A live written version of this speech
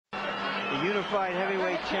the unified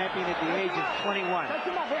heavyweight champion at the age of 21.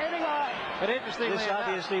 But interestingly, this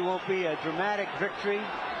obviously won't be a dramatic victory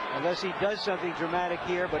unless he does something dramatic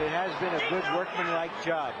here, but it has been a good workmanlike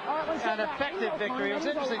job. An effective victory. It was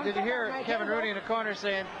interesting. Did you hear Kevin Rooney in the corner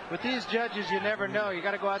saying, with these judges, you never know. You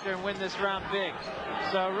got to go out there and win this round big.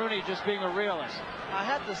 So Rooney just being a realist. I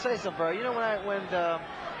have to say something, bro. You know, when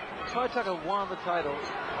Tony Tucker won the title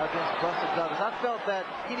against Buster Douglas, I felt that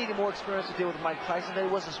he needed more experience to deal with Mike Tyson, that he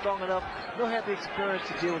wasn't strong enough, nor had the experience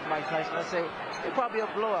to deal with Mike Tyson. I say, it'd probably be a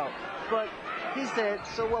blowout. But he said,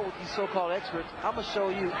 so what with these so-called experts? I'm going to show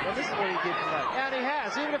you. And this is what he did tonight. And he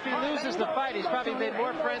has. Even if he loses the fight, he's probably made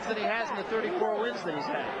more friends than he has in the 34 wins that he's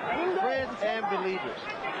had. Friends and believers.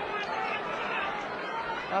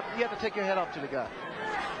 You have to take your head off to the guy.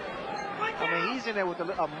 I mean, he's in there with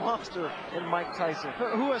a monster in Mike Tyson.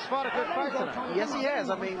 Who has fought a good fight tonight. Yes, he has.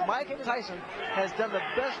 I mean, Mike Tyson has done the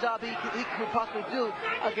best job he could possibly do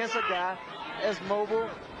against a guy as mobile,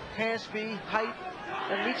 hand speed, height,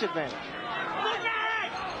 and reach advantage.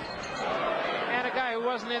 And a guy who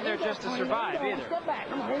wasn't in there just to survive either. Step back.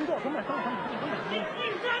 Come on, go. Come on.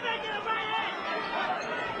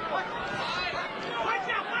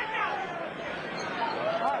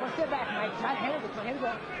 All right, let's step back, Mike. Here we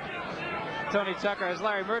go. Tony Tucker, as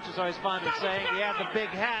Larry Merchant's always fond of saying, he had the big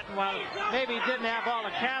hat, and while maybe he didn't have all the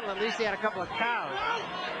cattle, at least he had a couple of cows.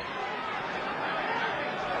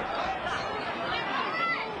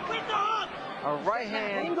 A right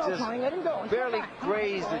hand just barely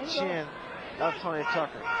grazed the chin of Tony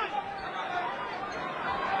Tucker.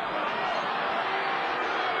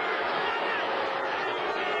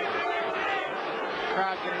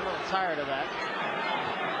 Crowd getting a little tired of that.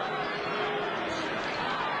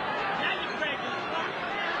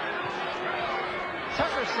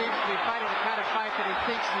 Tucker seems to be fighting the kind of fight that he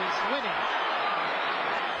thinks he's winning.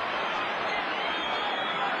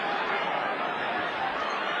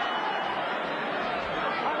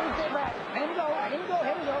 Here we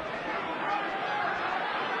go.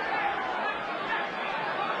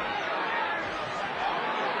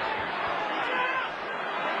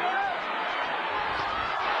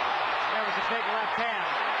 There was a big left hand.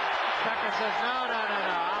 Tucker says, no, I'm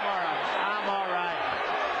all right. I'm all right.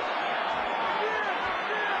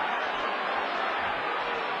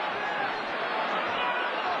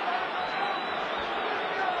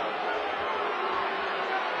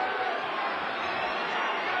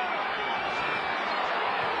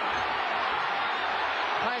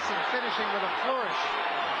 Tyson finishing with a flourish.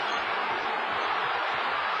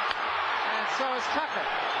 And so is Tucker.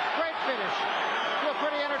 Great finish. A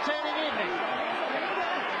pretty entertaining evening.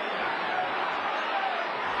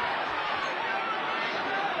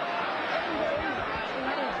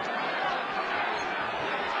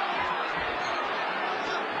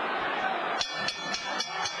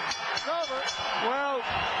 It's over. Well,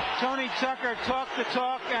 Tony Tucker talked the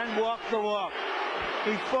talk and walked the walk.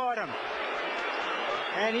 He fought him.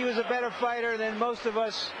 And he was a better fighter than most of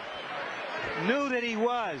us knew that he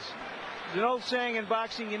was. There's an old saying in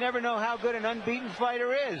boxing, you never know how good an unbeaten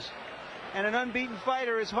fighter is. And an unbeaten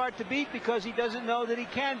fighter is hard to beat because he doesn't know that he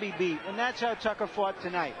can be beat. And that's how Tucker fought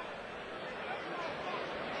tonight.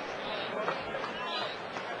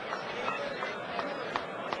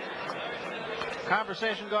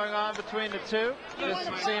 Conversation going on between the two. This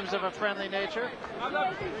seems of a friendly nature. Praise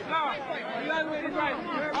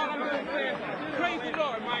the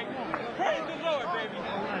Lord, Mike. Praise the Lord, baby.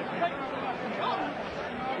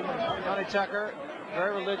 Tony Tucker,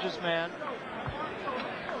 very religious man.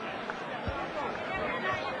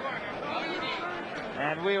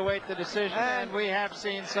 And we await the decision, and we have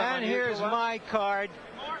seen some. And here's my card,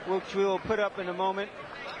 which we will put up in a moment.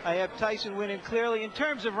 I have Tyson winning clearly. In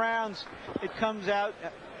terms of rounds, it comes out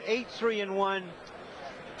 8-3-1.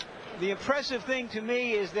 The impressive thing to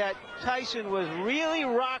me is that Tyson was really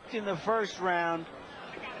rocked in the first round.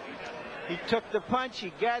 He took the punch,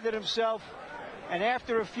 he gathered himself, and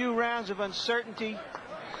after a few rounds of uncertainty,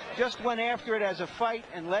 just went after it as a fight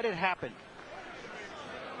and let it happen.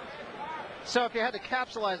 So if you had to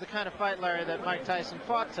capsulize the kind of fight, Larry, that Mike Tyson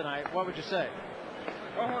fought tonight, what would you say?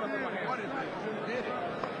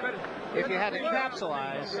 If you had to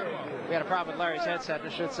capsulize, we had a problem with Larry's headset, I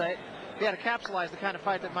should say. If you had to capsulize the kind of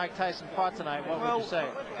fight that Mike Tyson fought tonight, what would you say?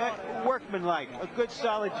 Workmanlike, a good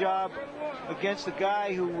solid job against a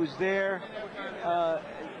guy who was there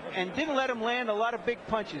and didn't let him land a lot of big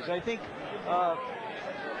punches. I think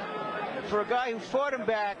for a guy who fought him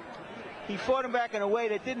back, he fought him back in a way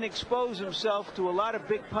that didn't expose himself to a lot of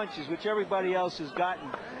big punches, which everybody else has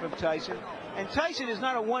gotten from Tyson. And Tyson is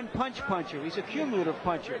not a one-punch puncher. He's a cumulative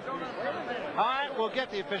puncher. All right, we'll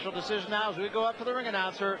get the official decision now as we go up to the ring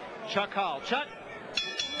announcer, Chuck Hall. Chuck?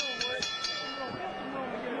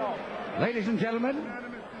 Ladies and gentlemen,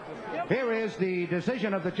 here is the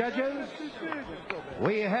decision of the judges.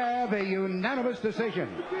 We have a unanimous decision.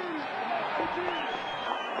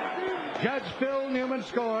 Judge Phil Newman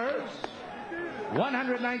scores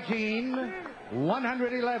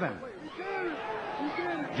 119-111.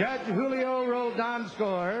 Judge Julio Roldan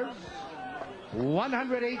scores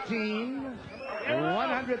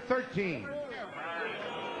 118-113.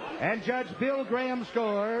 And Judge Bill Graham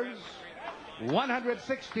scores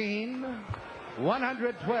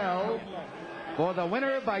 116-112 for the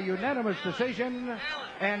winner by unanimous decision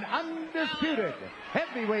and undisputed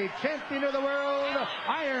heavyweight champion of the world,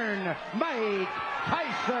 Iron Mike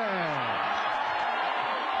Tyson.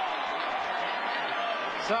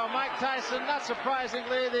 So Mike Tyson, not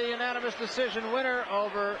surprisingly, the unanimous decision winner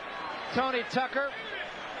over Tony Tucker.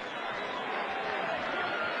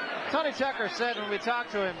 Tony Tucker said when we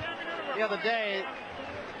talked to him the other day,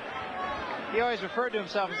 he always referred to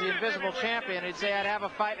himself as the invisible champion. He'd say, I'd have a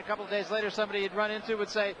fight. A couple of days later, somebody he'd run into would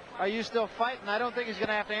say, are you still fighting? I don't think he's going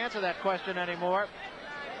to have to answer that question anymore.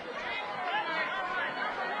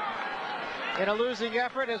 In a losing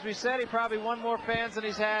effort, as we said, he probably won more fans than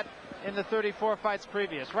he's had in the 34 fights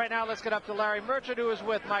previous. Right now, let's get up to Larry Merchant, who is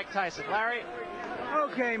with Mike Tyson. Larry?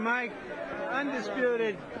 Okay, Mike,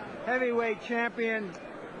 undisputed heavyweight champion.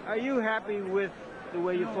 Are you happy with the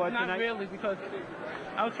way you fought tonight? Not really, because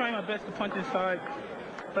I was trying my best to punch inside,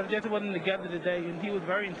 but it just wasn't together today, and he was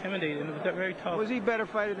very intimidating. It was very tough. Was he a better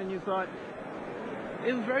fighter than you thought?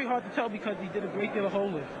 It was very hard to tell because he did a great deal of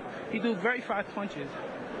holding. He threw very fast punches.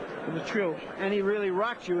 It was true. And he really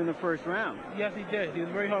rocked you in the first round. Yes, he did. He was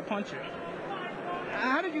a very hard puncher.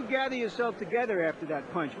 How did you gather yourself together after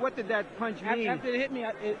that punch? What did that punch mean? After it hit me,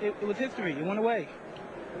 it was history. It went away.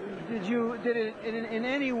 Did it in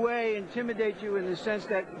any way intimidate you in the sense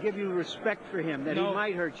that give you respect for him, that he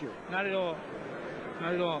might hurt you? Not at all.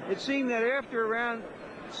 Not at all. It seemed that after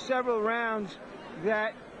several rounds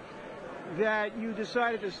that you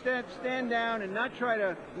decided to stand down and not try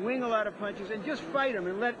to wing a lot of punches and just fight him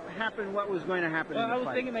and let happen what was going to happen in the I was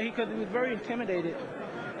fight. thinking that he was very intimidated,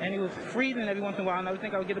 and he was freezing every once in a while, and I would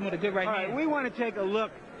think I would get him with a good right hand. All right, we want to take a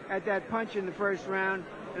look at that punch in the first round,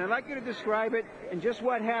 and I'd like you to describe it and just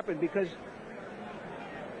what happened, because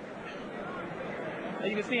as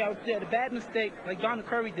you can see, I did a bad mistake, like Don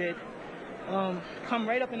Curry did, come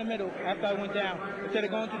right up in the middle after I went down, instead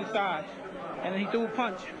of going to the side, and then he threw a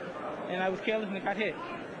punch, and I was careless and it got hit.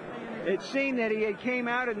 It seemed that he came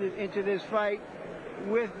out into this fight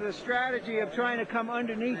with the strategy of trying to come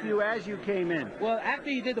underneath you as you came in. Well, after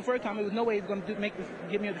he did the first time, there was no way he was going to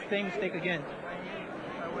give me the same mistake again.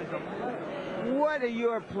 What are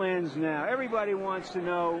your plans now? Everybody wants to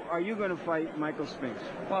know, are you going to fight Michael Spinks?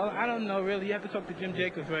 Well, I don't know, really. You have to talk to Jim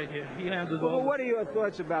Jacobs right here. He handles all. Well, what are your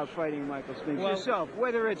thoughts about fighting Michael Spinks yourself,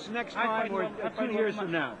 whether it's next time or 2 years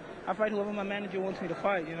from now? I fight whoever my manager wants me to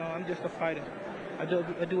fight. You know, I'm just a fighter. I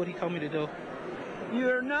do what he told me to do.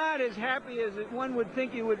 You're not as happy as one would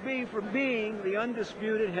think you would be for being the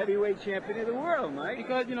undisputed heavyweight champion of the world, Mike.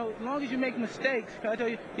 Because, you know, as long as you make mistakes, I tell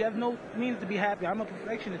you, you have no means to be happy. I'm a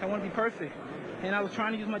perfectionist. I want to be perfect. And I was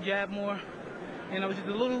trying to use my jab more. And I was just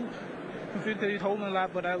a little confused because he was holding a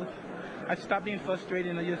lot, but I stopped being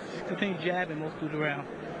frustrated and I just continued jabbing most through the round.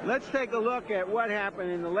 Let's take a look at what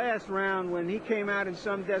happened in the last round when he came out in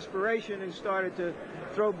some desperation and started to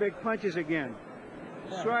throw big punches again.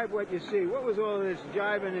 Describe what you see. What was all this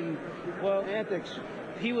jiving and antics?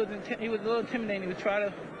 He was a little intimidating. He would try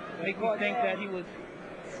to make me think that he was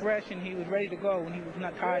fresh and he was ready to go when he was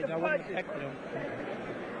not tired. I wasn't expecting him.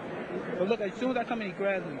 But look, as soon as I come in, he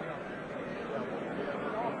grabs me.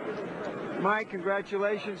 Mike,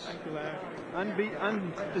 congratulations. Thank you, Larry.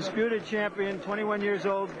 Undisputed champion, 21 years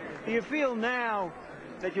old. Do you feel now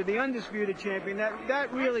that you're the undisputed champion,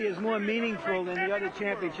 that really is more meaningful than the other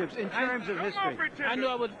championships in terms of history? I knew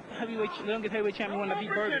I was the youngest heavyweight champion when I beat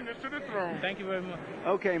Berger. Thank you very much.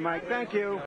 Okay, Mike, thank you.